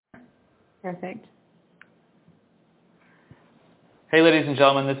Perfect. Hey, ladies and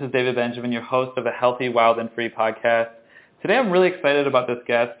gentlemen, this is David Benjamin, your host of the Healthy, Wild, and Free podcast. Today I'm really excited about this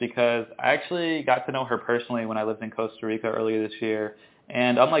guest because I actually got to know her personally when I lived in Costa Rica earlier this year.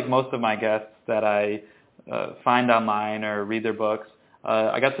 And unlike most of my guests that I find online or read their books,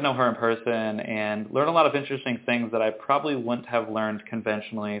 I got to know her in person and learn a lot of interesting things that I probably wouldn't have learned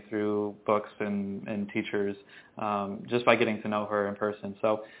conventionally through books and teachers just by getting to know her in person.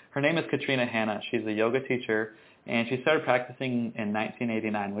 So her name is Katrina Hanna. She's a yoga teacher, and she started practicing in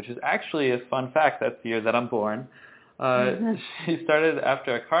 1989, which is actually a fun fact. That's the year that I'm born. She started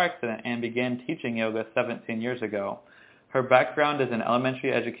after a car accident and began teaching yoga 17 years ago. Her background is in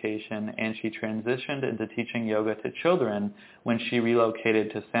elementary education, and she transitioned into teaching yoga to children when she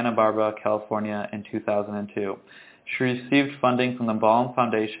relocated to Santa Barbara, California in 2002. She received funding from the Ballum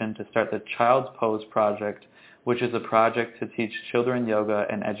Foundation to start the Child's Pose Project, which is a project to teach children yoga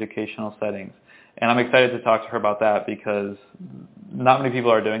in educational settings. And I'm excited to talk to her about that because not many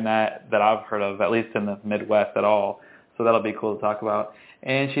people are doing that I've heard of, at least in the Midwest at all. So that'll be cool to talk about.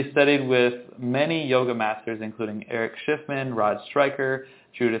 And she studied with many yoga masters, including Eric Schiffman, Rod Stryker,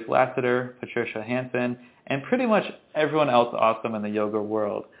 Judith Lasater, Patricia Hansen, and pretty much everyone else awesome in the yoga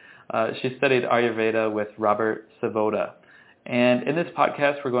world. She studied Ayurveda with Robert Savoda. And in this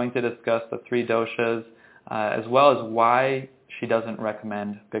podcast, we're going to discuss the 3 doshas, as well as why she doesn't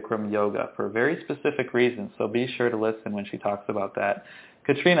recommend Bikram yoga for very specific reasons. So be sure to listen when she talks about that.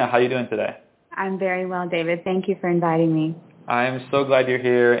 Katrina, how are you doing today? I'm very well, David. Thank you for inviting me. I'm so glad you're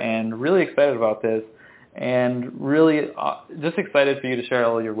here and really excited about this and really just excited for you to share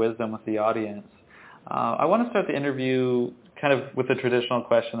all your wisdom with the audience. I want to start the interview kind of with the traditional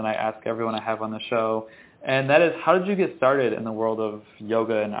question that I ask everyone I have on the show, and that is, how did you get started in the world of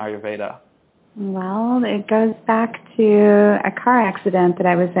yoga and Ayurveda? Well, it goes back to a car accident that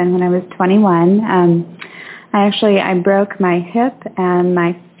I was in when I was 21. I broke my hip and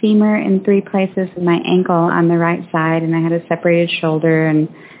my femur in 3 places and my ankle on the right side, and I had a separated shoulder and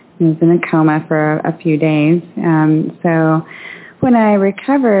was in a coma for a few days. So when I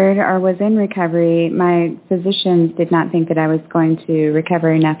recovered or was in recovery, my physicians did not think that I was going to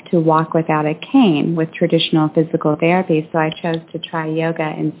recover enough to walk without a cane with traditional physical therapy, so I chose to try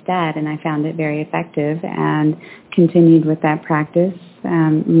yoga instead, and I found it very effective and continued with that practice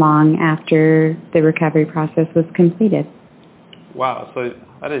long after the recovery process was completed. Wow, so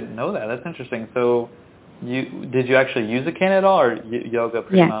I didn't know that. That's interesting. So did you actually use a cane at all, or yoga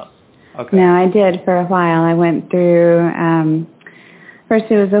pretty much? Okay. No, I did for a while. I went through, first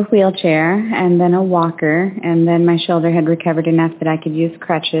it was a wheelchair and then a walker, and then my shoulder had recovered enough that I could use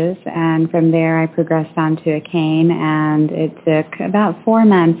crutches, and from there I progressed onto a cane, and it took about 4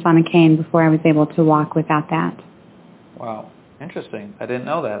 months on a cane before I was able to walk without that. Wow, interesting. I didn't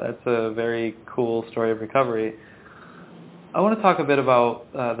know that. That's a very cool story of recovery. I want to talk a bit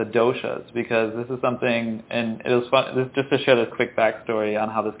about the doshas, because this is something, and it was fun, just to share this quick backstory on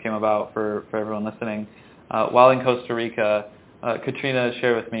how this came about for everyone listening. While in Costa Rica, Katrina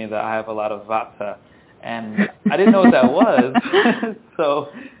shared with me that I have a lot of vata, and I didn't know what that was, so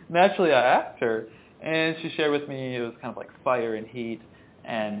naturally I asked her, and she shared with me it was kind of like fire and heat,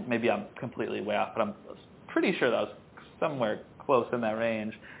 and maybe I'm completely way off, but I'm pretty sure that was somewhere close in that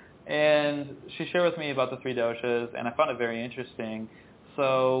range. And she shared with me about the 3 doshas, and I found it very interesting.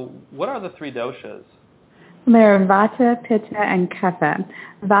 So what are the 3 doshas? There are Vata, Pitta, and Kapha.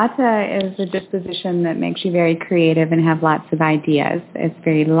 Vata is a disposition that makes you very creative and have lots of ideas. It's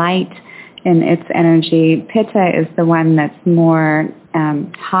very light in its energy. Pitta is the one that's more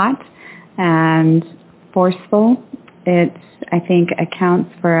hot and forceful. It, I think,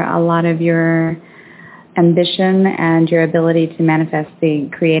 accounts for a lot of your ambition and your ability to manifest the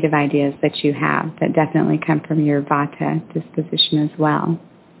creative ideas that you have that definitely come from your Vata disposition as well.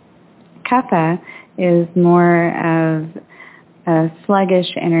 Kapha is more of a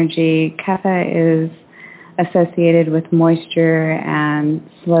sluggish energy. Kapha is associated with moisture and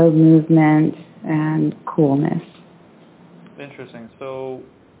slow movement and coolness. Interesting. So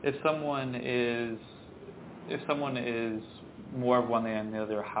if someone is more of one than the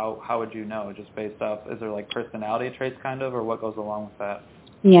other, how would you know? Just based off, is there like personality traits kind of, or what goes along with that?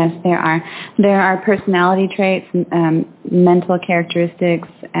 Yes, there are. There are personality traits, mental characteristics,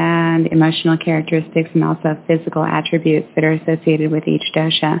 and emotional characteristics, and also physical attributes that are associated with each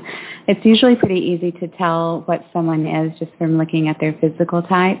dosha. It's usually pretty easy to tell what someone is just from looking at their physical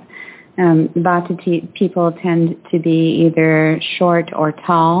type. Vata people tend to be either short or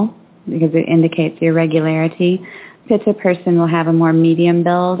tall because it indicates irregularity. Pitta person will have a more medium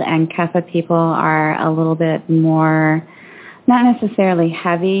build, and Kapha people are a little bit more not necessarily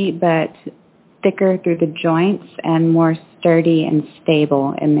heavy, but thicker through the joints and more sturdy and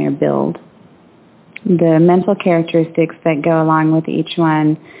stable in their build. The mental characteristics that go along with each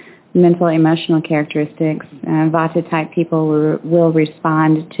one, mental emotional characteristics, Vata-type people will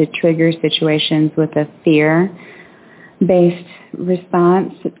respond to trigger situations with a fear-based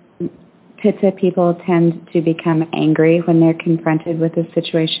response. Pitta people tend to become angry when they're confronted with a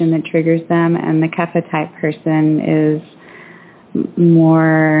situation that triggers them, and the Kapha-type person is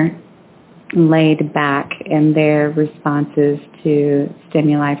more laid back in their responses to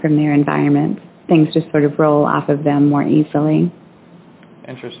stimuli from their environment. Things just sort of roll off of them more easily.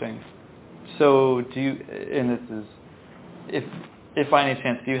 Interesting. So do you, and this is, if by any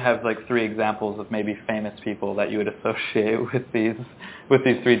chance, do you have like 3 examples of maybe famous people that you would associate with these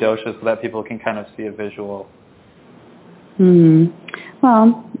 3 doshas so that people can kind of see a visual?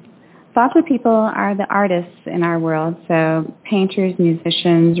 Well, Vata people are the artists in our world, so painters,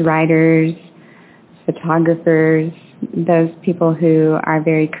 musicians, writers, photographers, those people who are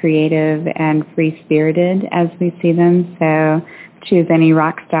very creative and free-spirited as we see them. So choose any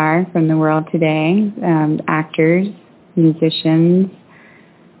rock star from the world today, actors, musicians,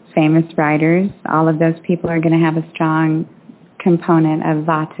 famous writers. All of those people are going to have a strong component of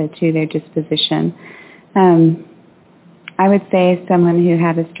Vata to their disposition. I would say someone who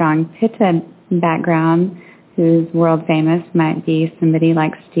had a strong Pitta background, who's world famous, might be somebody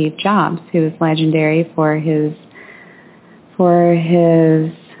like Steve Jobs, who is legendary for his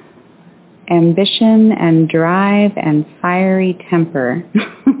ambition and drive and fiery temper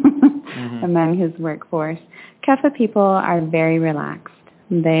among his workforce. Kapha people are very relaxed.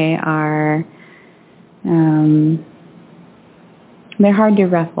 They are, they're hard to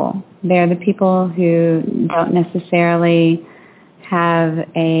ruffle. They're the people who don't necessarily have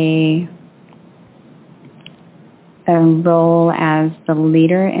a role as the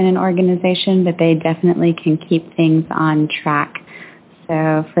leader in an organization, but they definitely can keep things on track.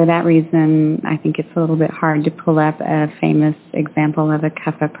 So for that reason, I think it's a little bit hard to pull up a famous example of a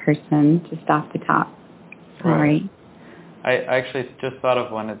Kapha person just off the top. Sorry. Right. I actually just thought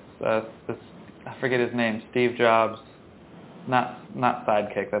of one. It's this, I forget his name, Steve Jobs. Not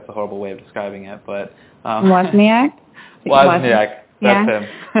sidekick. That's a horrible way of describing it, but Wozniak. Wozniak. That's him.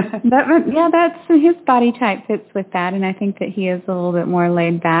 That's his body type fits with that, and I think that he is a little bit more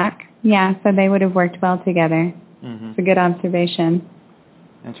laid back. Yeah, so they would have worked well together. It's a good observation.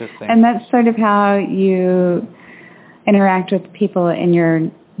 Interesting. And that's sort of how you interact with people in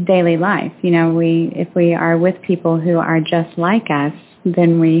your daily life. You know, if we are with people who are just like us,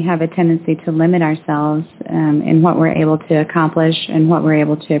 then we have a tendency to limit ourselves in what we're able to accomplish and what we're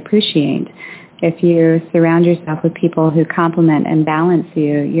able to appreciate. If you surround yourself with people who complement and balance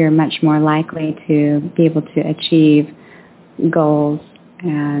you, you're much more likely to be able to achieve goals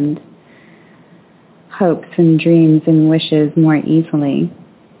and hopes and dreams and wishes more easily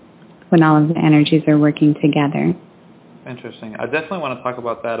when all of the energies are working together. Interesting. I definitely want to talk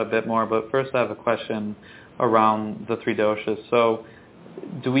about that a bit more, but first I have a question around the 3 doshas. So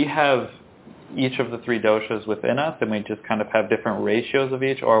do we have each of the 3 doshas within us and we just kind of have different ratios of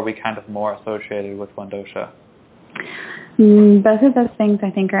each, or are we kind of more associated with one dosha? Both of those things I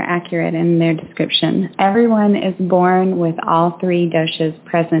think are accurate in their description. Everyone is born with all 3 doshas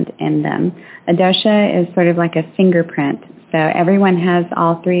present in them. A dosha is sort of like a fingerprint. So everyone has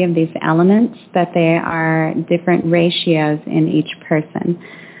all 3 of these elements, but they are different ratios in each person.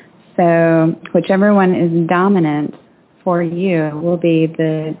 So whichever one is dominant for you will be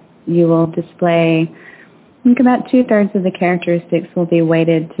you will display, I think about 2/3 of the characteristics will be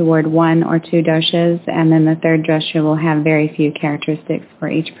weighted toward 1 or 2 doshas, and then the 3rd dosha will have very few characteristics for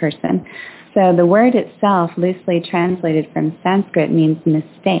each person. So the word itself, loosely translated from Sanskrit, means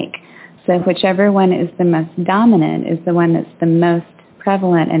mistake. So whichever one is the most dominant is the one that's the most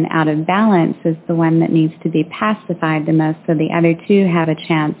prevalent and out of balance is the one that needs to be pacified the most so the other 2 have a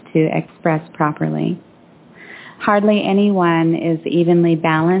chance to express properly. Hardly anyone is evenly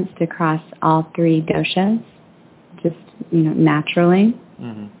balanced across all 3 doshas, just naturally.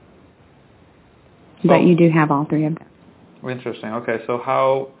 But you do have all 3 of them. Interesting. Okay, so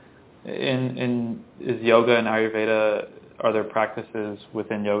how is yoga and Ayurveda, are there practices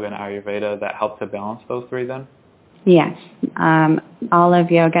within yoga and Ayurveda that help to balance those 3 then? Yes. All of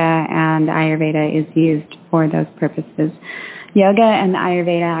yoga and Ayurveda is used for those purposes. Yoga and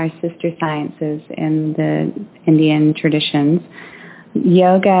Ayurveda are sister sciences in the Indian traditions.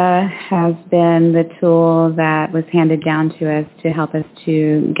 Yoga has been the tool that was handed down to us to help us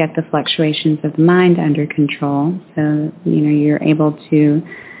to get the fluctuations of the mind under control. So, you're able to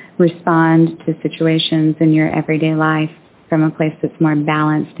respond to situations in your everyday life from a place that's more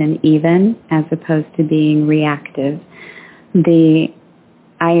balanced and even as opposed to being reactive. The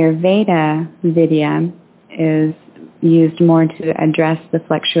Ayurveda Vidya is used more to address the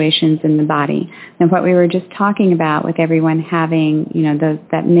fluctuations in the body. And what we were just talking about with everyone having,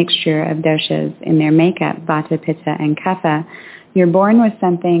 that mixture of doshas in their makeup, Vata, Pitta, and Kapha, you're born with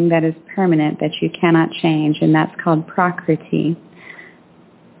something that is permanent that you cannot change, and that's called Prakriti.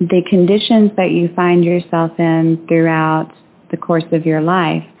 The conditions that you find yourself in throughout the course of your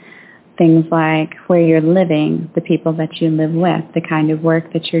life, things like where you're living, the people that you live with, the kind of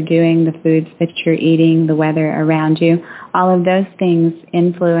work that you're doing, the foods that you're eating, the weather around you, all of those things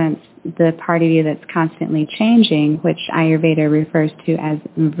influence the part of you that's constantly changing, which Ayurveda refers to as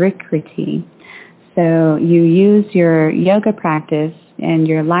Vrikriti. So you use your yoga practice and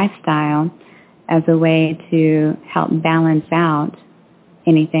your lifestyle as a way to help balance out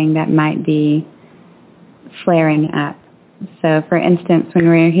anything that might be flaring up. So, for instance, when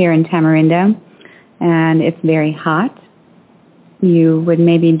we're here in Tamarindo and it's very hot, you would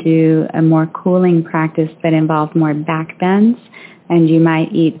maybe do a more cooling practice that involved more back bends, and you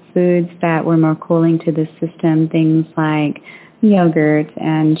might eat foods that were more cooling to the system, things like yogurt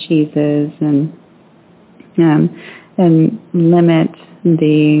and cheeses, and limit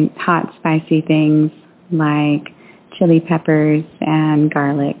the hot, spicy things like chili peppers and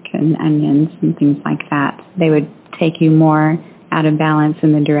garlic and onions and things like that. They would take you more out of balance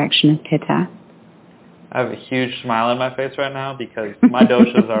in the direction of Pitta. I have a huge smile on my face right now because my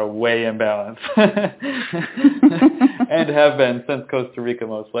doshas are way imbalanced and have been since Costa Rica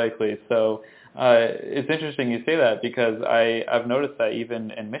most likely. So it's interesting you say that because I've noticed that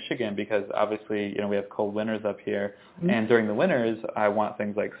even in Michigan, because obviously we have cold winters up here, and during the winters I want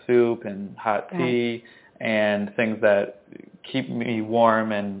things like soup and hot tea and things that keep me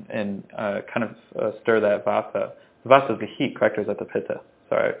warm and kind of stir that vata. The vata is the heat, correct, or is that the pitta?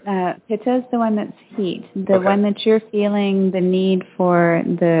 Sorry. Pitta is the one that's heat. The one that you're feeling the need for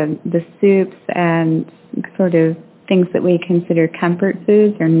the soups and sort of things that we consider comfort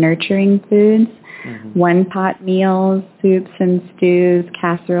foods or nurturing foods, one-pot meals, soups and stews,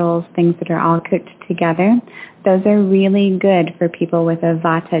 casseroles, things that are all cooked together. Those are really good for people with a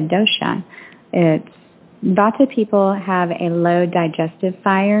vata dosha. Vata people have a low digestive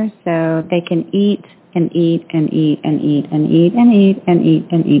fire, so they can eat and eat and eat and eat and eat and eat and eat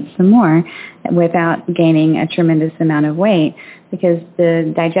and eat some more without gaining a tremendous amount of weight. Because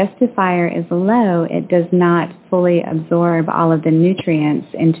the digestive fire is low, it does not fully absorb all of the nutrients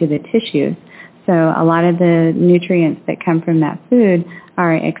into the tissues. So a lot of the nutrients that come from that food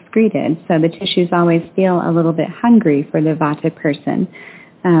are excreted. So the tissues always feel a little bit hungry for the vata person.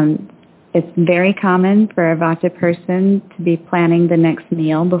 It's very common for a vata person to be planning the next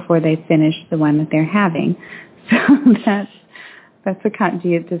meal before they finish the one that they're having. So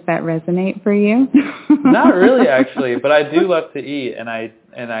does that resonate for you? Not really, actually, but I do love to eat, and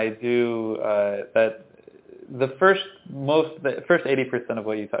I do that. The first 80% of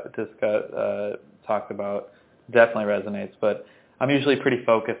what you talked about definitely resonates, but I'm usually pretty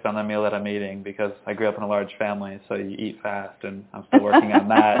focused on the meal that I'm eating because I grew up in a large family, so you eat fast, and I'm still working on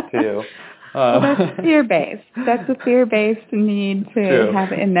that too. Well, that's fear-based. That's a fear-based need to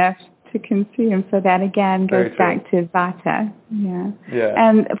have enough to consume. So that, again, goes back to vata. Yeah.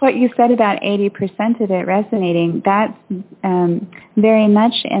 And what you said about 80% of it resonating, that's very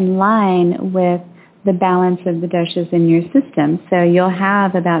much in line with the balance of the doshas in your system. So you'll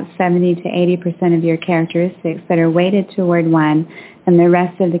have about 70 to 80% of your characteristics that are weighted toward one, and the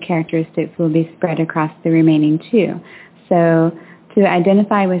rest of the characteristics will be spread across the remaining two. So to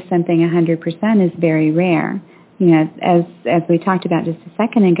identify with something 100% is very rare. As we talked about just a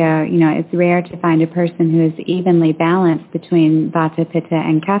second ago, it's rare to find a person who is evenly balanced between vata, pitta,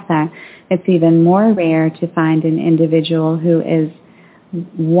 and kapha. It's even more rare to find an individual who is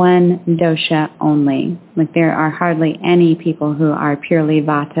one dosha only. Like there are hardly any people who are purely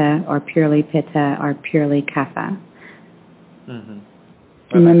vata or purely pitta or purely kapha. And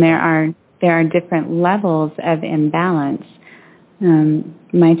then there are different levels of imbalance.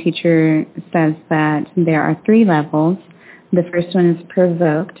 My teacher says that there are 3 levels. The first one is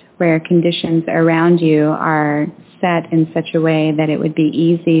provoked, where conditions around you are set in such a way that it would be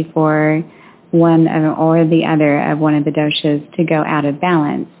easy for one or the other of one of the doshas to go out of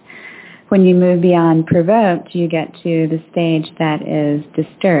balance. When you move beyond provoked, you get to the stage that is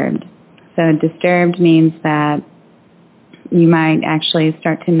disturbed. So disturbed means that you might actually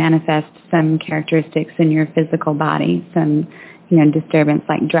start to manifest some characteristics in your physical body, some disturbance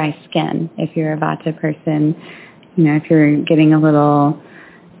like dry skin. If you're a vata person, if you're getting a little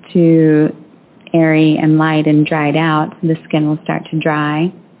too airy and light and dried out, the skin will start to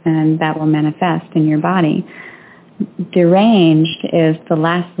dry, and that will manifest in your body. Deranged is the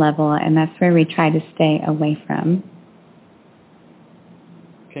last level, and that's where we try to stay away from.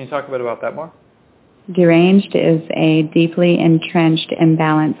 Can you talk a bit about that more? Deranged is a deeply entrenched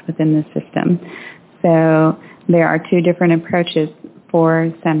imbalance within the system. So there are two different approaches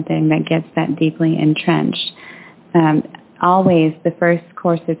for something that gets that deeply entrenched. Always the first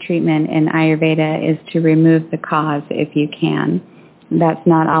course of treatment in Ayurveda is to remove the cause if you can. That's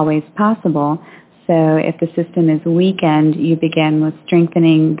not always possible. So if the system is weakened, you begin with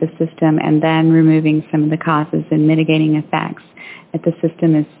strengthening the system and then removing some of the causes and mitigating effects. If the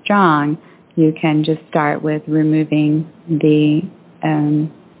system is strong, you can just start with removing the,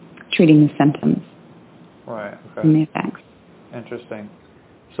 treating the symptoms. Right, okay. And the effects. Interesting.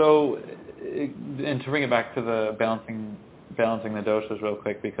 So, and to bring it back to the balancing the doshas real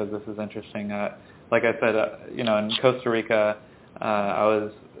quick, because this is interesting. Like I said, in Costa Rica, I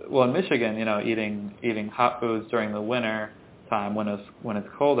was, in Michigan, eating hot foods during the winter time when it's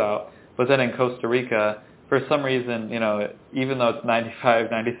cold out. But then in Costa Rica, for some reason, even though it's 95,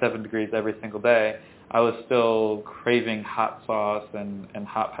 97 degrees every single day, I was still craving hot sauce and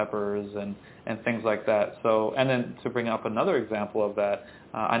hot peppers and things like that. So, and then to bring up another example of that,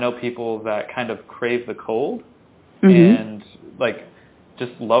 I know people that kind of crave the cold and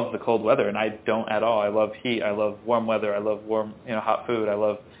just love the cold weather, and I don't at all. I love heat. I love warm weather. I love warm, hot food.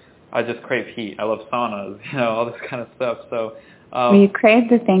 I just crave heat. I love saunas, all this kind of stuff. So, you crave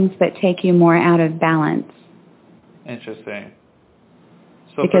the things that take you more out of balance. Interesting.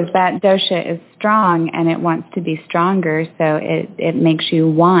 So because that dosha is strong and it wants to be stronger, so it makes you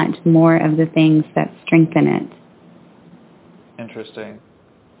want more of the things that strengthen it. Interesting.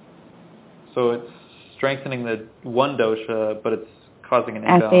 So it's strengthening the one dosha, but it's causing an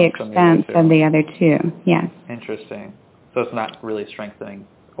imbalance at the expense of the other two, yes. Interesting. So it's not really strengthening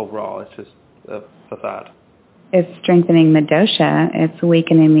overall, it's just a facade. It's strengthening the dosha, it's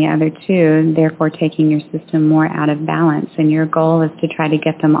weakening the other two, therefore taking your system more out of balance. And your goal is to try to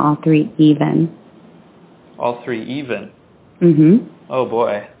get them all three even. All three even? Mm-hmm. Oh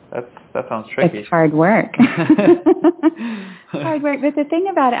boy, that sounds tricky. It's hard work. Hard work. But the thing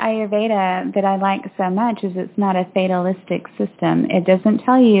about Ayurveda that I like so much is it's not a fatalistic system. It doesn't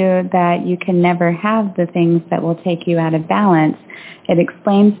tell you that you can never have the things that will take you out of balance. It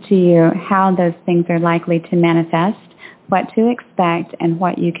explains to you how those things are likely to manifest, what to expect, and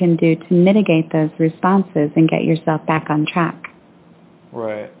what you can do to mitigate those responses and get yourself back on track.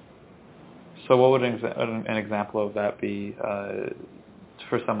 Right. So what would an example of that be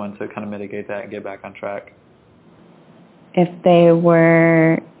for someone to kind of mitigate that and get back on track? If they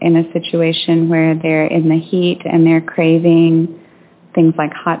were in a situation where they're in the heat and they're craving things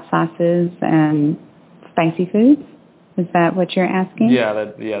like hot sauces and spicy foods, is that what you're asking? Yeah,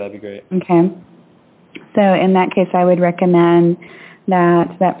 that'd be great. Okay. So in that case, I would recommend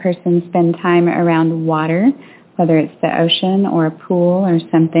that that person spend time around water, whether it's the ocean or a pool or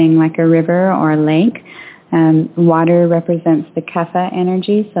something like a river or a lake. Water represents the kapha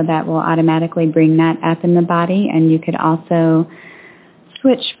energy, so that will automatically bring that up in the body. And you could also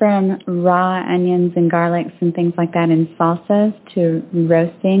switch from raw onions and garlics and things like that in salsas to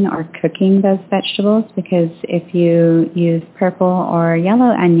roasting or cooking those vegetables, because if you use purple or yellow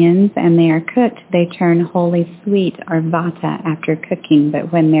onions and they are cooked, they turn wholly sweet or vata after cooking.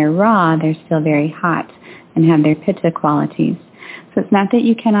 But when they're raw, they're still very hot and have their pitta qualities. So it's not that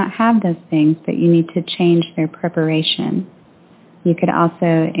you cannot have those things, but you need to change their preparation. You could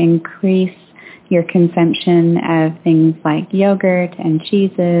also increase your consumption of things like yogurt and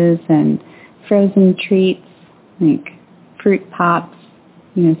cheeses and frozen treats, like fruit pops,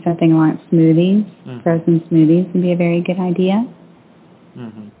 something like smoothies. Mm-hmm. Frozen smoothies would be a very good idea.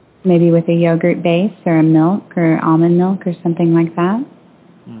 Mm-hmm. Maybe with a yogurt base or a milk or almond milk or something like that.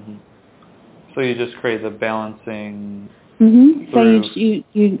 Mm-hmm. So you just create the balancing... Mm-hmm. So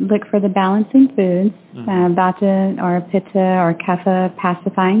you look for the balancing foods, vata or pitta or kapha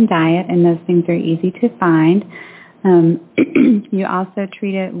pacifying diet, and those things are easy to find. You also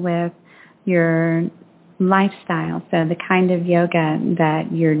treat it with your lifestyle. So the kind of yoga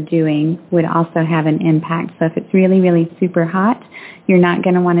that you're doing would also have an impact. So if it's really, really super hot, you're not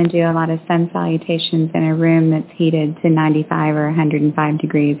going to want to do a lot of sun salutations in a room that's heated to 95 or 105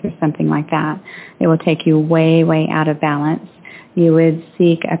 degrees or something like that. It will take you way, way out of balance. You would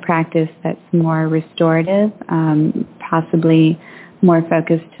seek a practice that's more restorative, possibly more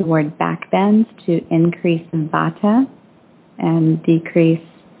focused toward back bends to increase the vata and decrease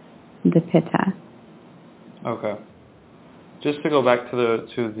the pitta. Okay. Just to go back to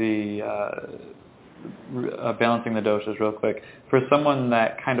balancing the doshas real quick. For someone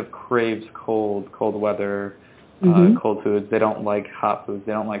that kind of craves cold weather, cold foods, they don't like hot foods,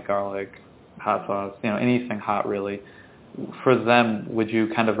 they don't like garlic, hot sauce, anything hot really. For them, would you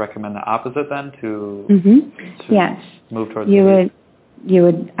kind of recommend the opposite then to yes. move towards You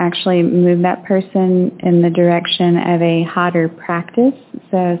would actually move that person in the direction of a hotter practice,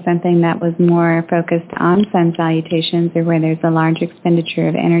 so something that was more focused on sun salutations or where there's a large expenditure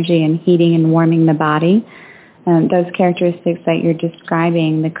of energy in heating and warming the body. Those characteristics that you're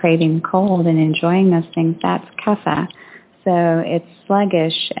describing, the craving cold and enjoying those things, that's kapha. So it's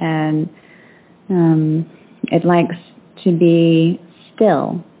sluggish and it likes to be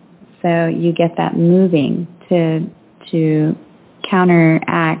still. So you get that moving to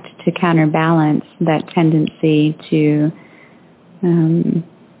counteract, to counterbalance that tendency to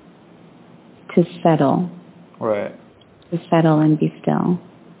settle. Right. To settle and be still.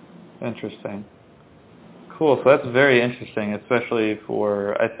 Interesting. Cool. So that's very interesting, especially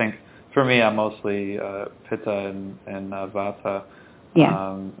I think, for me, I'm mostly Pitta and Vata.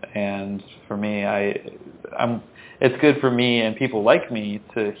 Yeah. And for me, it's good for me and people like me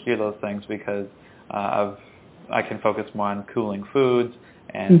to hear those things because I can focus more on cooling foods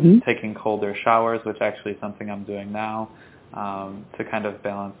and taking colder showers, which actually is something I'm doing now, to kind of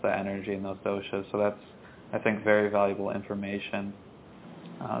balance the energy in those doshas. So that's, I think, very valuable information.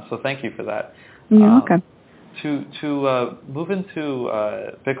 So thank you for that. You're welcome. To move into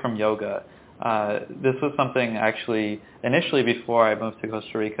Bikram yoga, this was something actually initially before I moved to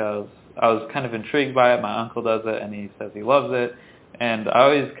Costa Rica. I was kind of intrigued by it. My uncle does it, and he says he loves it. And I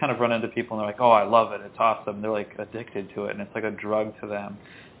always kind of run into people, and they're like, "Oh, I love it. It's awesome." They're like addicted to it, and it's like a drug to them.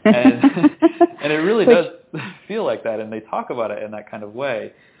 And and it really does feel like that, and they talk about it in that kind of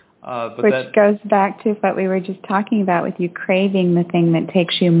way. Which goes back to what we were just talking about with you craving the thing that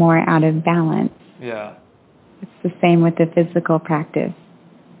takes you more out of balance. Yeah. It's the same with the physical practice.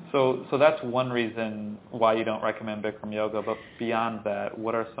 So that's one reason why you don't recommend Bikram yoga, but beyond that,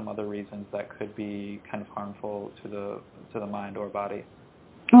 what are some other reasons that could be kind of harmful to the mind or body?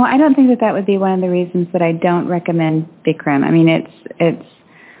 Well, I don't think that would be one of the reasons that I don't recommend Bikram. I mean, it's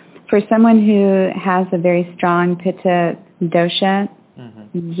for someone who has a very strong Pitta dosha,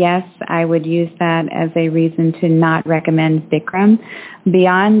 yes, I would use that as a reason to not recommend Bikram.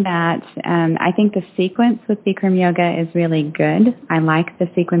 Beyond that, I think the sequence with Bikram yoga is really good. I like the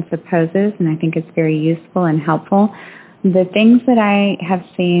sequence of poses, and I think it's very useful and helpful. The things that I have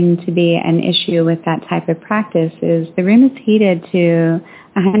seen to be an issue with that type of practice is the room is heated to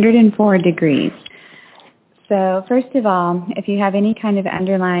 104 degrees. So first of all, if you have any kind of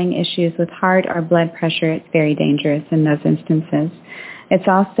underlying issues with heart or blood pressure, it's very dangerous in those instances. It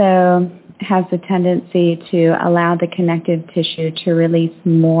also has the tendency to allow the connective tissue to release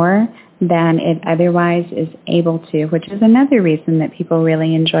more than it otherwise is able to, which is another reason that people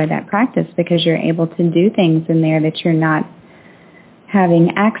really enjoy that practice, because you're able to do things in there that you're not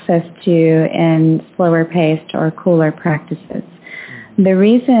having access to in slower paced or cooler practices. The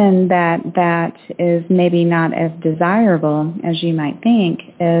reason that is maybe not as desirable as you might think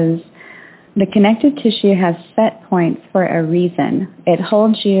is the connective tissue has set points for a reason. It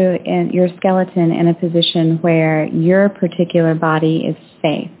holds you in your skeleton in a position where your particular body is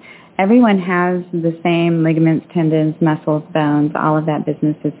safe. Everyone has the same ligaments, tendons, muscles, bones, all of that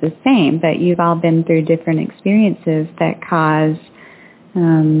business is the same, but you've all been through different experiences that cause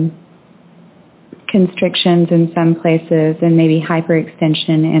constrictions in some places and maybe hyperextension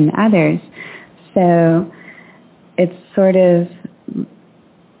in others. So it's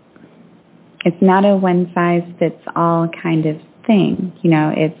not a one-size-fits-all kind of thing.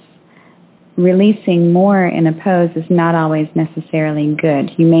 It's releasing more in a pose is not always necessarily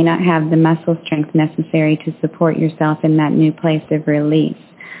good. You may not have the muscle strength necessary to support yourself in that new place of release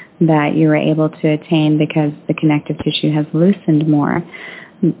that you were able to attain because the connective tissue has loosened more.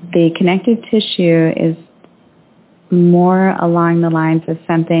 The connective tissue is more along the lines of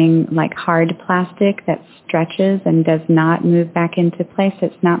something like hard plastic that stretches and does not move back into place.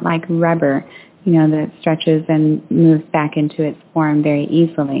 It's not like rubber, that stretches and moves back into its form very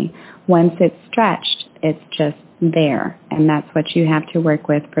easily. Once it's stretched, it's just there, and that's what you have to work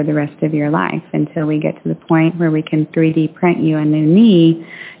with for the rest of your life until we get to the point where we can 3D print you a new knee.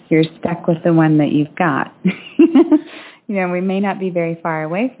 You're stuck with the one that you've got. We may not be very far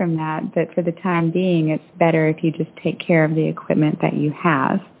away from that, but for the time being, it's better if you just take care of the equipment that you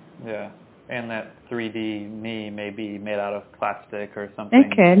have. Yeah, and that 3D knee may be made out of plastic or something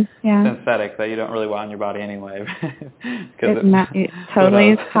synthetic that you don't really want on your body anyway. It totally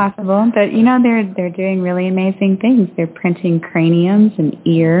is possible, but they're doing really amazing things. They're printing craniums and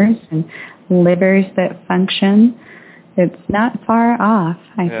ears and livers that function, it's not far off,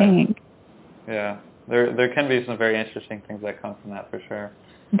 I think. Yeah. There can be some very interesting things that come from that for sure.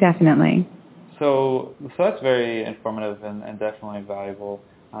 Definitely. So that's very informative and definitely valuable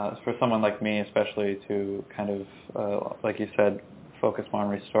for someone like me, especially to kind of, like you said, focus more on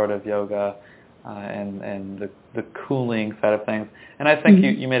restorative yoga and the cooling side of things. And I think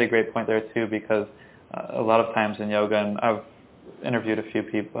you made a great point there too, because a lot of times in yoga, and I've interviewed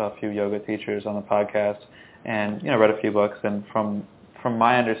a few yoga teachers on the podcast, and read a few books, and from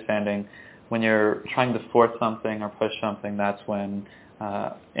my understanding, when you're trying to force something or push something, that's when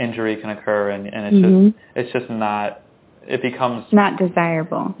injury can occur, and it's just not. It becomes not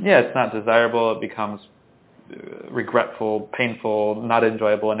desirable. Yeah, it's not desirable. It becomes regretful, painful, not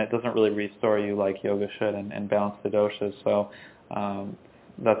enjoyable, and it doesn't really restore you like yoga should and balance the doshas. So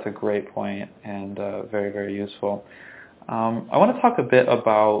that's a great point and very, very useful. I want to talk a bit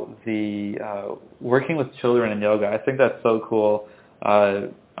about the working with children in yoga. I think that's so cool. I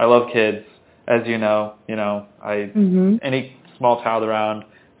love kids, as you know. Any small child around,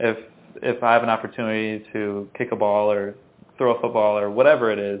 if I have an opportunity to kick a ball or throw a football or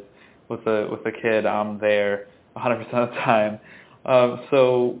whatever it is with a kid, I'm there 100% of the time.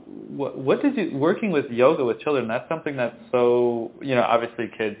 So what did you, working with yoga with children, that's something that's so, obviously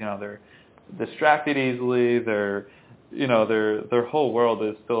kids, they're distracted easily, their whole world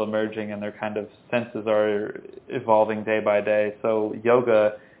is still emerging and their kind of senses are evolving day by day. So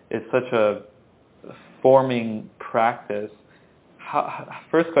yoga is such a forming practice.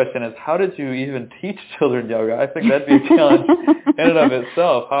 First question is, how did you even teach children yoga? I think that'd be a challenge in and of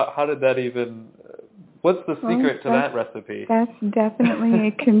itself. How did that even, what's the secret to that recipe? That's definitely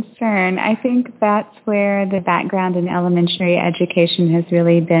a concern. I think that's where the background in elementary education has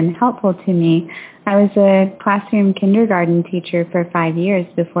really been helpful to me. I was a classroom kindergarten teacher for 5 years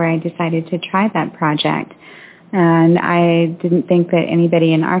before I decided to try that project. And I didn't think that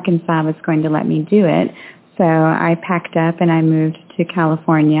anybody in Arkansas was going to let me do it. So I packed up and I moved to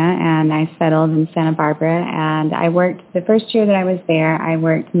California and I settled in Santa Barbara, and I worked, the first year that I was there, I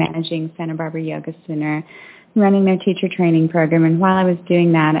worked managing Santa Barbara Yoga Center, running their teacher training program, and while I was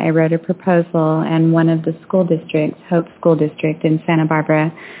doing that, I wrote a proposal, and one of the school districts, Hope School District in Santa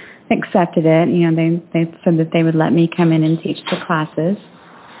Barbara, accepted it. They said that they would let me come in and teach the classes.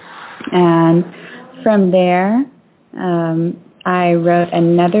 And from there, I wrote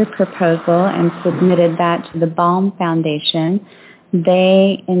another proposal and submitted that to the Balm Foundation.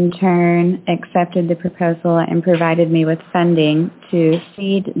 They, in turn, accepted the proposal and provided me with funding to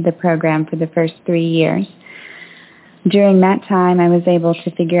seed the program for the first 3 years. During that time, I was able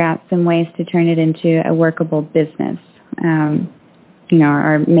to figure out some ways to turn it into a workable business,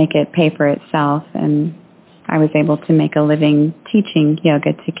 or make it pay for itself. And I was able to make a living teaching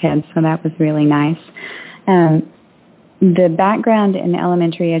yoga to kids, so that was really nice. The background in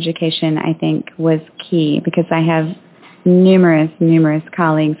elementary education, I think, was key because I have numerous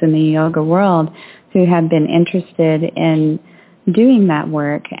colleagues in the yoga world who have been interested in doing that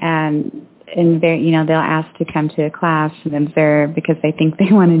work, and they'll ask to come to a class and observe because they think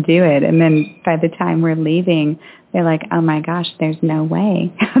they want to do it, and then by the time we're leaving, they're like, oh my gosh, there's no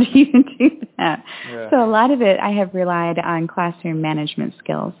way. How do you do that? Yeah. So a lot of it, I have relied on classroom management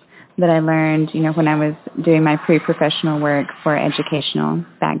skills that I learned, when I was doing my pre-professional work for educational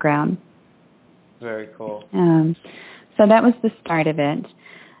background. Very cool. So that was the start of it.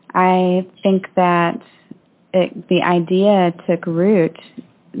 I think that the idea took root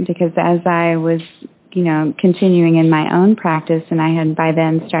because as I was, continuing in my own practice, and I had by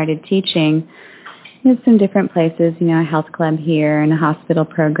then started teaching in some different places, a health club here and a hospital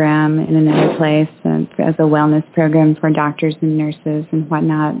program in another place as a wellness program for doctors and nurses and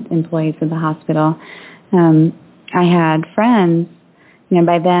whatnot, employees of the hospital. I had friends.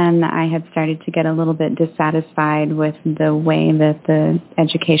 By then I had started to get a little bit dissatisfied with the way that the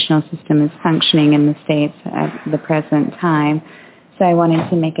educational system is functioning in the States at the present time. So I wanted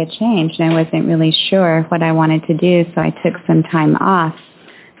to make a change, and I wasn't really sure what I wanted to do, so I took some time off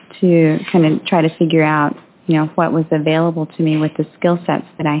to kind of try to figure out, what was available to me with the skill sets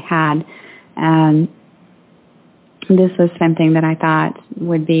that I had. And this was something that I thought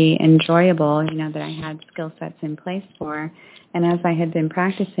would be enjoyable, that I had skill sets in place for. And as I had been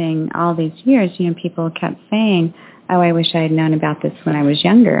practicing all these years, people kept saying, oh, I wish I had known about this when I was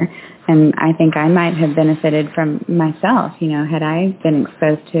younger. And I think I might have benefited from myself, had I been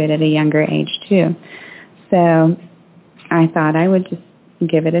exposed to it at a younger age too. So I thought I would just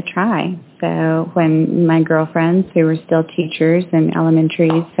give it a try. So when my girlfriends who were still teachers in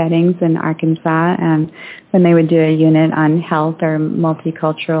elementary settings in Arkansas, and when they would do a unit on health or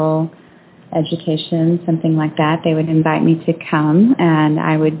multicultural education, something like that. They would invite me to come, and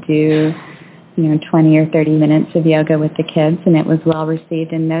I would do 20 or 30 minutes of yoga with the kids, and it was well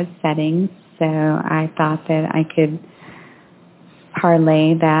received in those settings. So I thought that I could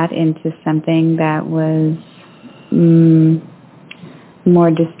parlay that into something that was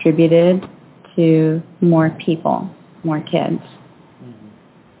more distributed to more people, more kids. Mm-hmm.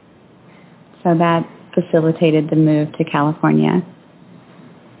 So that facilitated the move to California.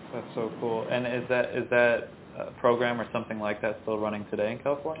 That's so cool. And is that a program or something like that still running today in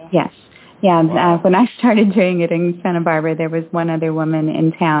California? Yes. Yeah, wow. When I started doing it in Santa Barbara, there was one other woman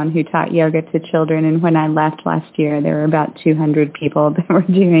in town who taught yoga to children, and when I left last year, there were about 200 people that were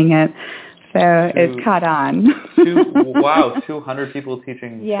doing it. So it's caught on. 200 people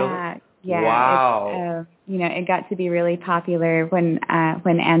teaching children? Yeah. Wow. It got to be really popular when Ann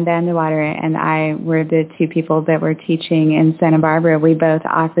Vandewater and I were the two people that were teaching in Santa Barbara. We both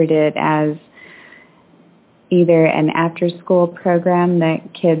offered it as either an after-school program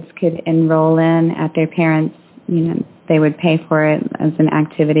that kids could enroll in at their parents', they would pay for it as an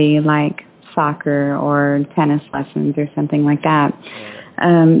activity like soccer or tennis lessons or something like that.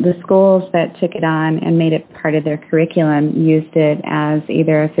 The schools that took it on and made it part of their curriculum used it as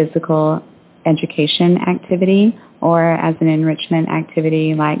either a physical education activity or as an enrichment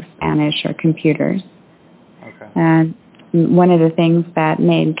activity like Spanish or computers. Okay. And one of the things that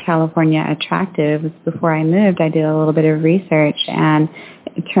made California attractive was before I moved, I did a little bit of research, and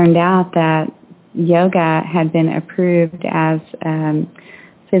it turned out that yoga had been approved as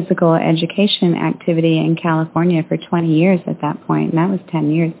physical education activity in California for 20 years at that point, and that was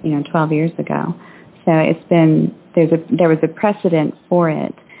 12 years ago. So there was a precedent for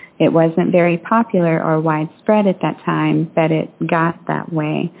it. It wasn't very popular or widespread at that time, but it got that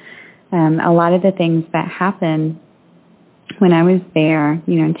way. A lot of the things that happened when I was there,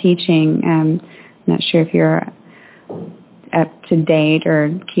 teaching, I'm not sure if you're up to date or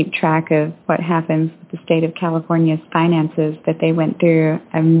keep track of what happens with the state of California's finances, but they went through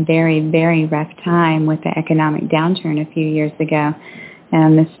a very, very rough time with the economic downturn a few years ago.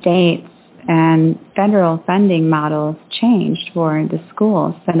 And the states and federal funding models changed for the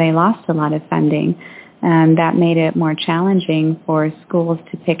schools, so they lost a lot of funding. And that made it more challenging for schools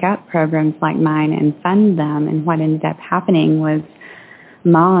to pick up programs like mine and fund them. And what ended up happening was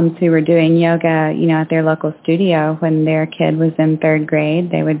moms who were doing yoga, at their local studio when their kid was in third grade,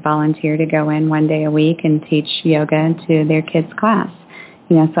 they would volunteer to go in one day a week and teach yoga to their kids' class.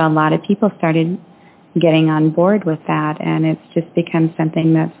 So a lot of people started getting on board with that, and it's just become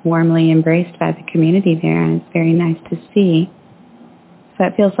something that's warmly embraced by the community there, and it's very nice to see. So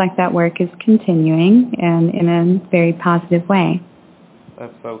it feels like that work is continuing and in a very positive way.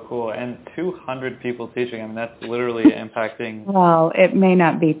 That's so cool. And 200 people teaching, that's literally impacting... Well, it may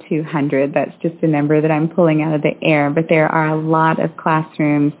not be 200. That's just a number that I'm pulling out of the air. But there are a lot of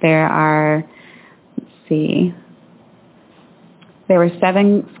classrooms. There were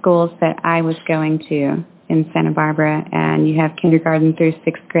 7 schools that I was going to in Santa Barbara, and you have kindergarten through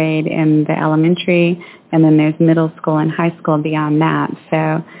 6th grade in the elementary, and then there's middle school and high school beyond that.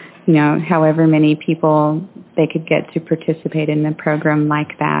 So, however many people they could get to participate in the program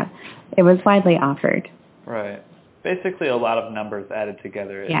like that, it was widely offered. Right. Basically a lot of numbers added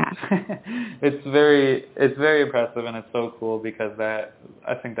together. Yeah. It's very impressive, and it's so cool because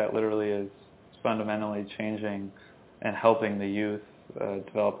I think that literally is fundamentally changing and helping the youth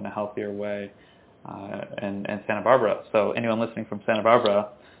develop in a healthier way in Santa Barbara. So anyone listening from Santa Barbara,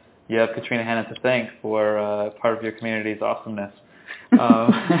 you have Katrina Hannon to thank for part of your community's awesomeness.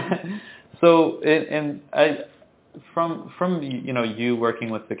 From you working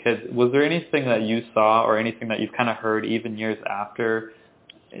with the kids, was there anything that you saw or anything that you've kind of heard even years after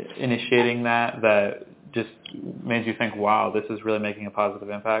initiating that just made you think, wow, this is really making a positive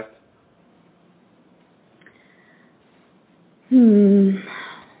impact?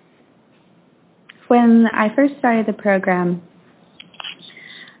 When I first started the program,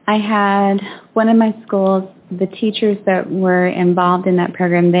 I had one of my schools, the teachers that were involved in that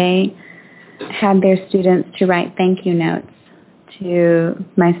program, they had their students to write thank you notes to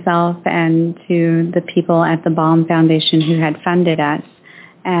myself and to the people at the Baum Foundation who had funded us.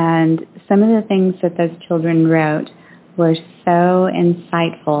 And some of the things that those children wrote were so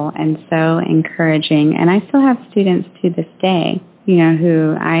insightful and so encouraging. And I still have students to this day,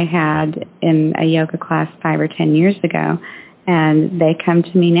 who I had in a yoga class 5 or 10 years ago. And they come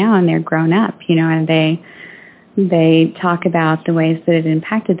to me now and they're grown up, and they talk about the ways that it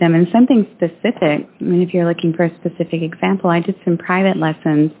impacted them. And something specific, if you're looking for a specific example, I did some private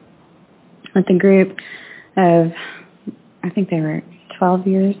lessons with a group of, I think they were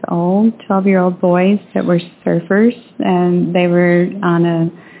 12-year-old boys that were surfers, and they were on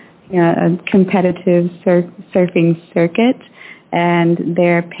a competitive surfing circuit, and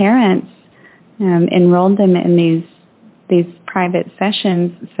their parents enrolled them in these private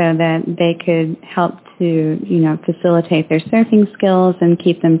sessions so that they could help to, facilitate their surfing skills and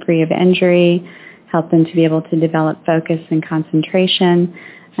keep them free of injury, help them to be able to develop focus and concentration.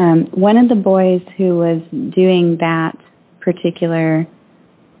 One of the boys who was doing that particular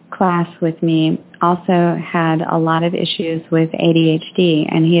class with me also had a lot of issues with ADHD,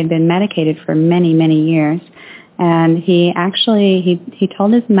 and he had been medicated for many, many years. And he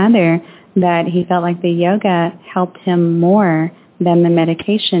told his mother that he felt like the yoga helped him more than the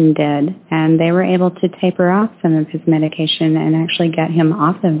medication did, and they were able to taper off some of his medication and actually get him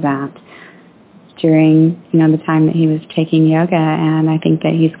off of that during, the time that he was taking yoga, and I think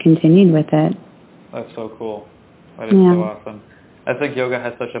that he's continued with it. That's so cool. That is so awesome. I think yoga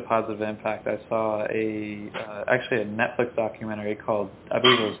has such a positive impact. I saw actually a Netflix documentary called, I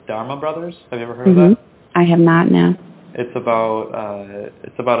believe it was Dharma Brothers. Have you ever heard of that? I have not, no. It's about,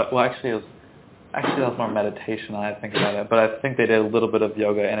 actually that was more meditation when I think about it, but I think they did a little bit of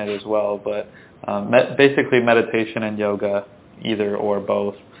yoga in it as well. But basically meditation and yoga, either or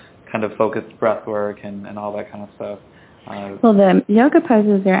both, kind of focused breath work and all that kind of stuff. Well, the yoga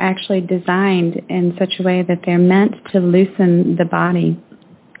poses are actually designed in such a way that they're meant to loosen the body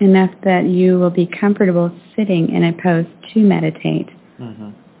enough that you will be comfortable sitting in a pose to meditate.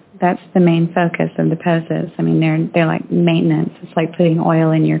 Mm-hmm. That's the main focus of the poses. I mean, they're like maintenance. It's like putting oil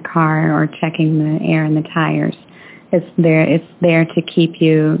in your car or checking the air in the tires. It's there to keep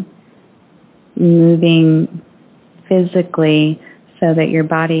you moving physically so that your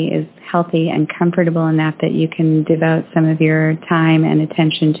body is healthy and comfortable enough that you can devote some of your time and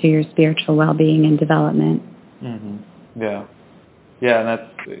attention to your spiritual well-being and development. Mm-hmm. Yeah. Yeah, and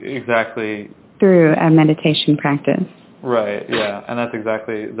that's exactly... through a meditation practice. Right, yeah, and that's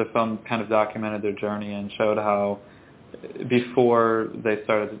exactly, the film kind of documented their journey and showed how before they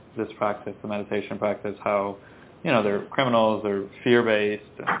started this practice, the meditation practice, how, they're criminals, they're fear-based,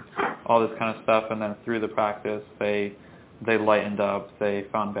 and all this kind of stuff, and then through the practice, they lightened up, they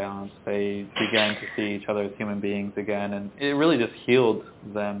found balance, they began to see each other as human beings again, and it really just healed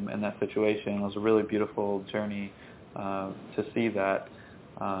them in that situation. It was a really beautiful journey to see that.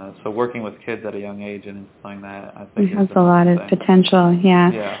 So working with kids at a young age and instilling that, I think, it has a lot of potential,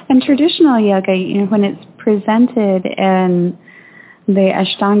 yeah. And traditional yoga, when it's presented in the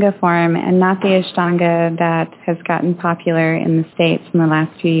Ashtanga form and not the Ashtanga that has gotten popular in the States in the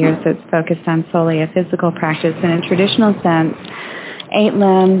last few years that's focused on solely a physical practice. In a traditional sense,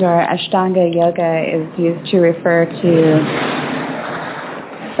 eight-limbed or Ashtanga yoga is used to refer to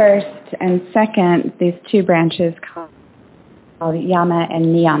first and second, these two branches called yama and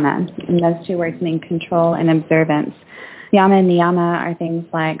niyama. And those two words mean control and observance. Yama and niyama are things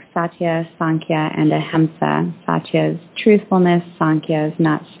like satya, sankhya, and ahimsa. Satya is truthfulness. Sankhya is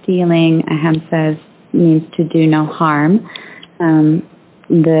not stealing. Ahimsa means to do no harm.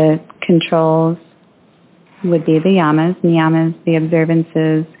 The controls would be the yamas. Niyamas, the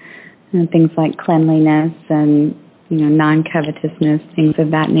observances, and things like cleanliness and non-covetousness, things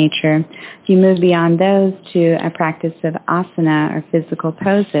of that nature. If you move beyond those to a practice of asana or physical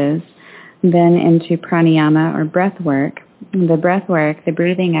poses, then into pranayama or breath work. The breath work, the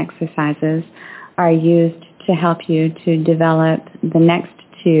breathing exercises, are used to help you to develop the next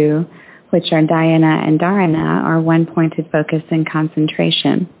two, which are dhyana and dharana, or one-pointed focus and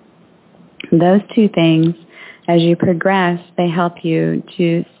concentration. Those two things, as you progress, they help you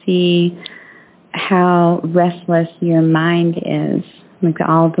to see how restless your mind is, like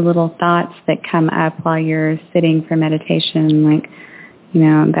all the little thoughts that come up while you're sitting for meditation, like,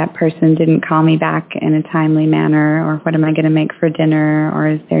 that person didn't call me back in a timely manner, or what am I going to make for dinner, or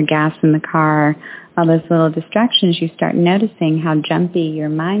is there gas in the car? All those little distractions, you start noticing how jumpy your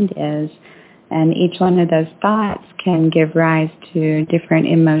mind is, and each one of those thoughts can give rise to different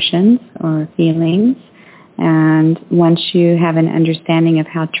emotions or feelings. And once you have an understanding of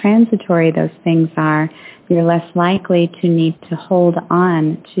how transitory those things are, you're less likely to need to hold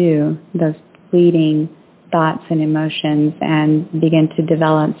on to those fleeting thoughts and emotions and begin to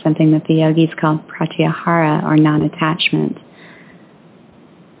develop something that the yogis call pratyahara, or non-attachment.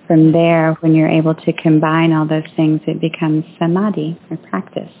 From there, when you're able to combine all those things, it becomes samadhi, or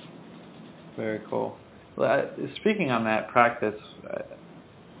practice. Very cool. Well, speaking on that practice,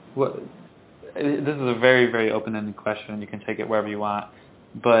 this is a very, very open-ended question. You can take it wherever you want.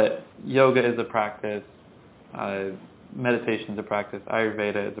 But yoga is a practice. Meditation is a practice.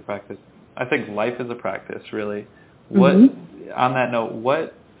 Ayurveda is a practice. I think life is a practice, really. What on that note,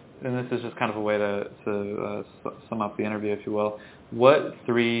 and this is just kind of a way to sum up the interview, if you will. What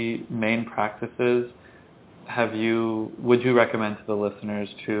 3 main practices would you recommend to the listeners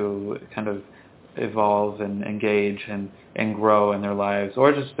to kind of evolve and engage and grow in their lives,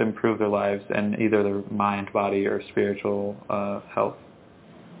 or just improve their lives and either their mind, body, or spiritual health?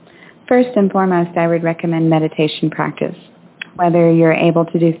 First and foremost, I would recommend meditation practice. Whether you're able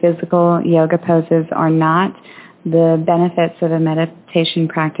to do physical yoga poses or not, the benefits of a meditation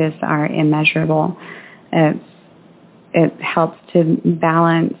practice are immeasurable. It helps to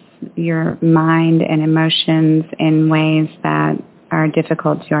balance your mind and emotions in ways that are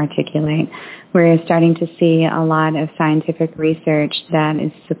difficult to articulate. We're starting to see a lot of scientific research that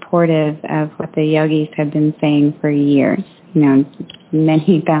is supportive of what the yogis have been saying for years,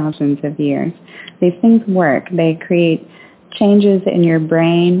 many thousands of years. These things work. They create changes in your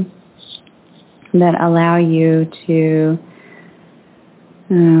brain that allow you to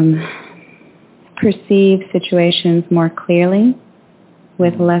perceive situations more clearly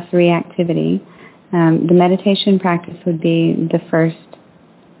with less reactivity. The meditation practice would be the first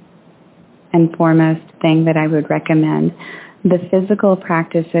and foremost thing that I would recommend. The physical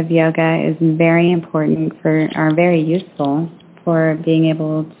practice of yoga is very important or very useful for being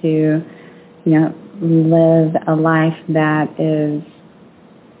able to, live a life that is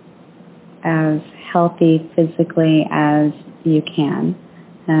as healthy physically as you can.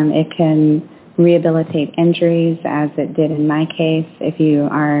 It can rehabilitate injuries, as it did in my case. If you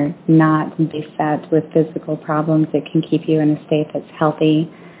are not beset with physical problems, it can keep you in a state that's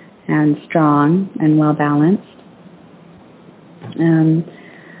healthy and strong and well-balanced.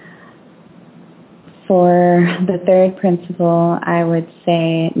 For the third principle, I would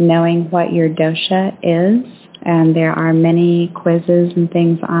say knowing what your dosha is, and there are many quizzes and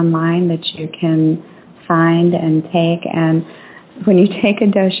things online that you can find and take, and when you take a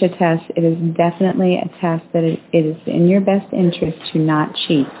dosha test, it is definitely a test that it is in your best interest to not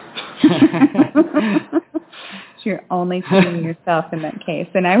cheat. You're only cheating yourself in that case.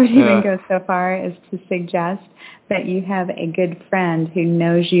 And I would even go so far as to suggest that you have a good friend who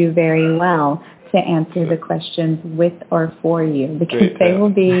knows you very well to answer the questions with or for you, because they will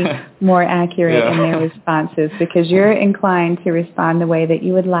be more accurate in their responses, because you're inclined to respond the way that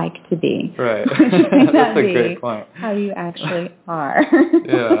you would like to be. Right. That's a great point. How you actually are.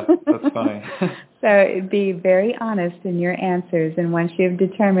 Yeah, that's funny. So be very honest in your answers, and once you've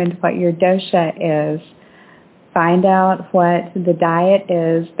determined what your dosha is, find out what the diet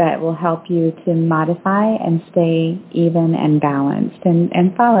is that will help you to modify and stay even and balanced,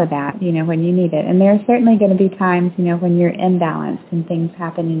 and follow that, when you need it. And there are certainly going to be times, when you're imbalanced and things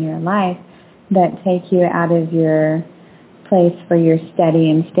happen in your life that take you out of your place where you're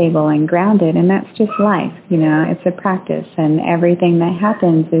steady and stable and grounded, and that's just life. It's a practice, and everything that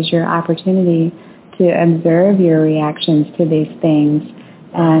happens is your opportunity to observe your reactions to these things,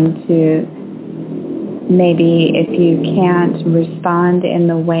 and to maybe, if you can't respond in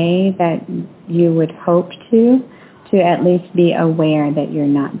the way that you would hope to at least be aware that you're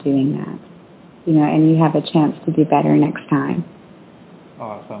not doing that, and you have a chance to do better next time.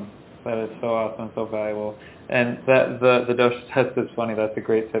 Awesome. That is so awesome, so valuable. And that the dosha test is funny. That's a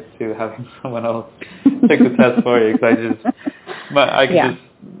great tip too, having someone else take the test for you. Because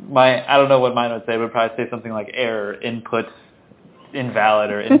I don't know what mine would say, but probably say something like error, input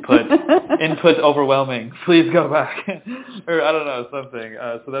invalid, or input overwhelming. Please go back, or I don't know, something.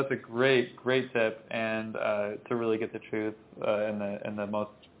 So that's a great tip, and to really get the truth in the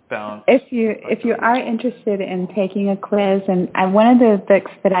most balanced. If you are interested in taking a quiz, and one of the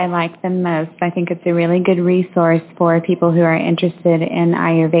books that I like the most, I think it's a really good resource for people who are interested in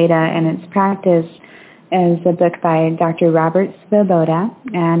Ayurveda and its practice, is a book by Dr. Robert Svoboda,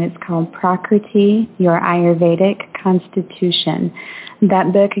 and it's called Prakriti, Your Ayurvedic Constitution.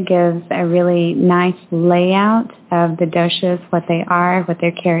 That book gives a really nice layout of the doshas, what they are, what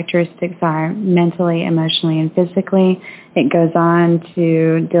their characteristics are mentally, emotionally, and physically. It goes on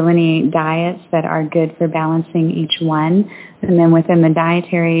to delineate diets that are good for balancing each one. And then within the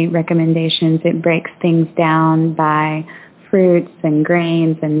dietary recommendations, it breaks things down by fruits and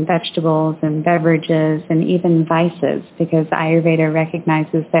grains and vegetables and beverages and even vices, because Ayurveda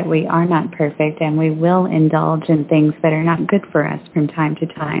recognizes that we are not perfect and we will indulge in things that are not good for us from time to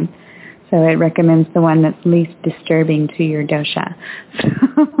time. So it recommends the one that's least disturbing to your dosha.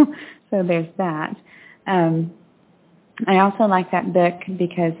 So there's that. I also like that book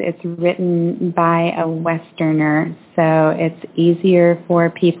because it's written by a Westerner, so it's easier for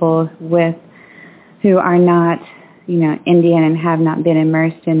people who are not Indian and have not been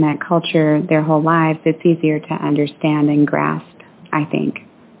immersed in that culture their whole lives, it's easier to understand and grasp, I think.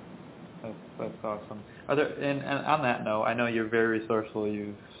 That's awesome. And on that note, I know you're very resourceful.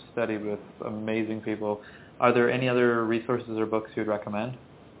 You've studied with amazing people. Are there any other resources or books you would recommend?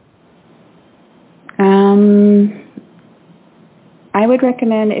 I would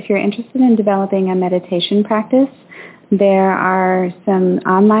recommend, if you're interested in developing a meditation practice, there are some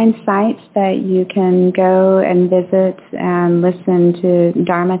online sites that you can go and visit and listen to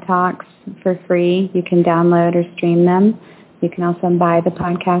Dharma talks for free. You can download or stream them. You can also buy the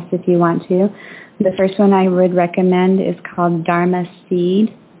podcast if you want to. The first one I would recommend is called Dharma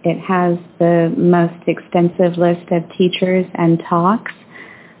Seed. It has the most extensive list of teachers and talks.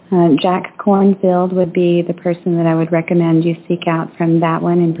 Jack Kornfield would be the person that I would recommend you seek out from that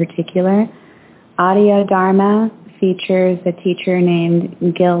one in particular. Audio Dharma features a teacher named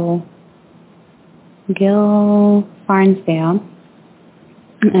Gil Farnsdale,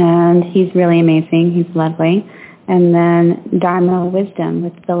 and he's really amazing. He's lovely. And then Dharma Wisdom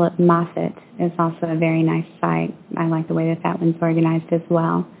with Philip Moffitt is also a very nice site. I like the way that one's organized as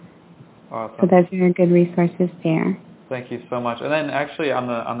well. Awesome. So those are good resources there. Thank you so much. And then actually on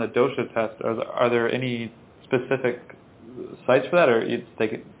the dosha test, are there any specific sites for that, or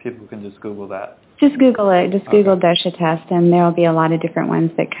people can just Google that? Just Google it. Just Google dosha test, and there will be a lot of different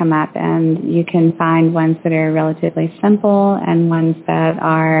ones that come up, and you can find ones that are relatively simple and ones that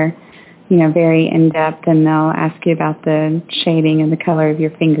are, very in-depth, and they'll ask you about the shading and the color of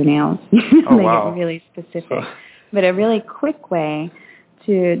your fingernails. Oh, they wow. get really specific. But a really quick way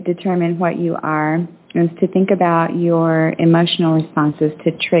to determine what you are is to think about your emotional responses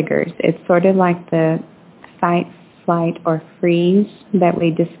to triggers. It's sort of like the fight, flight, or freeze that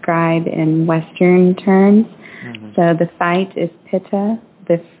we describe in Western terms. Mm-hmm. So the fight is pitta,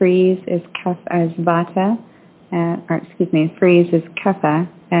 the freeze is vata, freeze is kapha,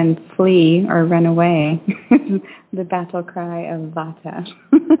 and flee or run away, the battle cry of vata.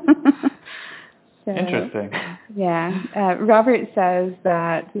 So, interesting. Yeah. Robert says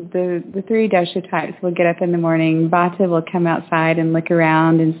that the three dosha types will get up in the morning. Vata will come outside and look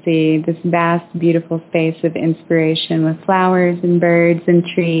around and see this vast, beautiful space of inspiration with flowers and birds and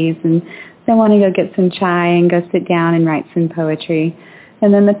trees, and they want to go get some chai and go sit down and write some poetry.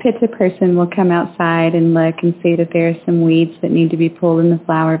 And then the pitta person will come outside and look and see that there are some weeds that need to be pulled in the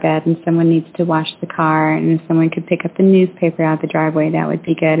flower bed, and someone needs to wash the car, and if someone could pick up the newspaper out the driveway, that would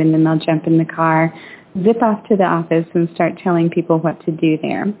be good. And then they'll jump in the car, zip off to the office, and start telling people what to do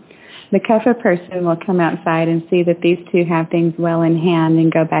there. The kapha person will come outside and see that these two have things well in hand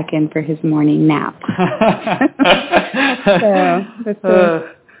and go back in for his morning nap. So that's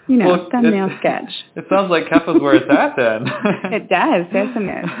a thumbnail sketch. It sounds like kapha's where it's at then. It does, doesn't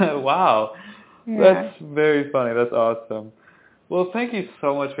it? Wow. Yeah. That's very funny. That's awesome. Well, thank you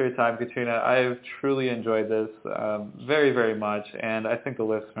so much for your time, Katrina. I've truly enjoyed this very, very much, and I think the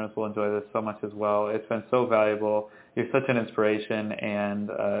listeners will enjoy this so much as well. It's been so valuable. You're such an inspiration, and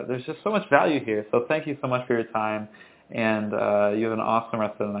there's just so much value here. So thank you so much for your time, and you have an awesome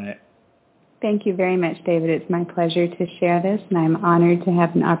rest of the night. Thank you very much, David. It's my pleasure to share this, and I'm honored to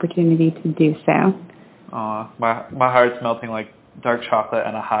have an opportunity to do so. My heart's melting like dark chocolate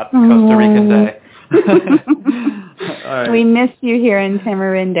on a hot Costa Rican day. All right. We miss you here in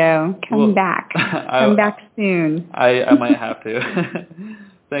Tamarindo. Come back. Come back soon. I might have to.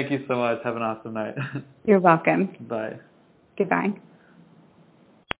 Thank you so much. Have an awesome night. You're welcome. Bye. Goodbye.